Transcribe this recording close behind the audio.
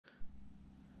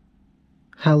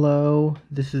Hello,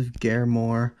 this is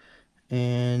Garemore,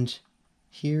 and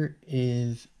here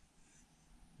is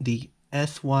the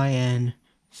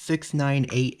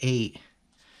SYN6988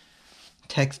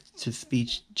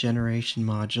 text-to-speech generation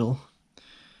module.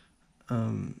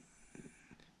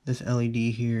 This LED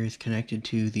here is connected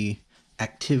to the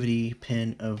activity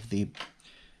pin of the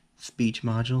speech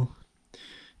module,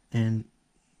 and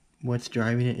what's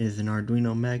driving it is an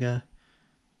Arduino Mega,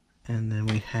 and then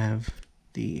we have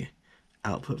the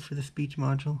output for the speech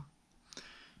module.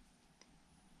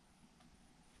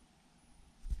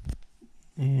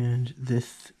 And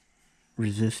this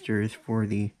resistor is for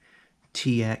the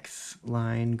TX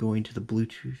line going to the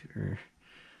Bluetooth, or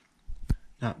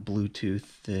not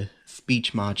Bluetooth, the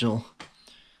speech module.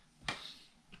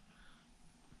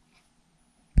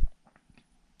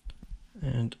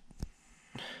 And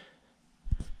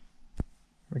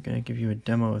we're going to give you a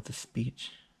demo of the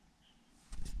speech.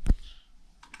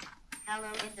 Hello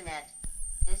Internet.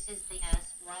 This is the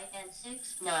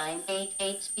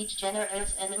SYN6988 speech generator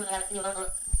and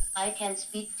I can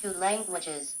speak 2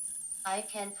 languages. I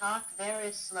can talk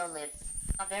very slowly,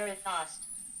 very fast.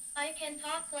 I can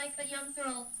talk like a young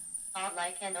girl, or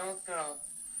like an old girl,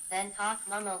 then talk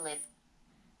normally.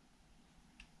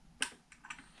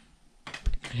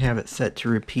 I have it set to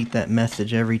repeat that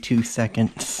message every 2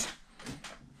 seconds.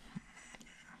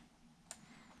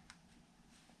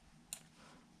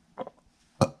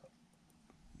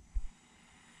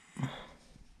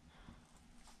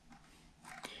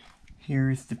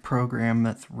 Here's the program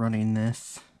that's running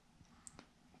this.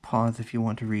 Pause if you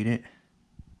want to read it.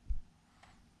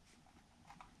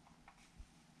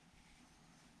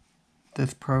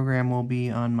 This program will be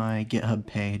on my GitHub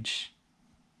page.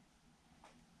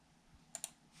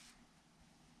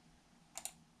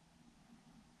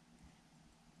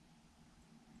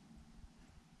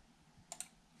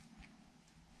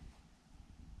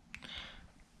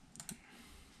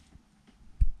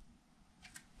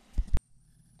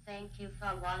 Thank you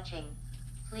for watching.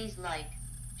 Please like,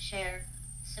 share,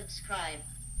 subscribe,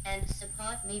 and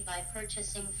support me by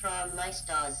purchasing from my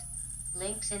stores.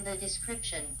 Links in the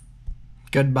description.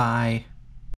 Goodbye.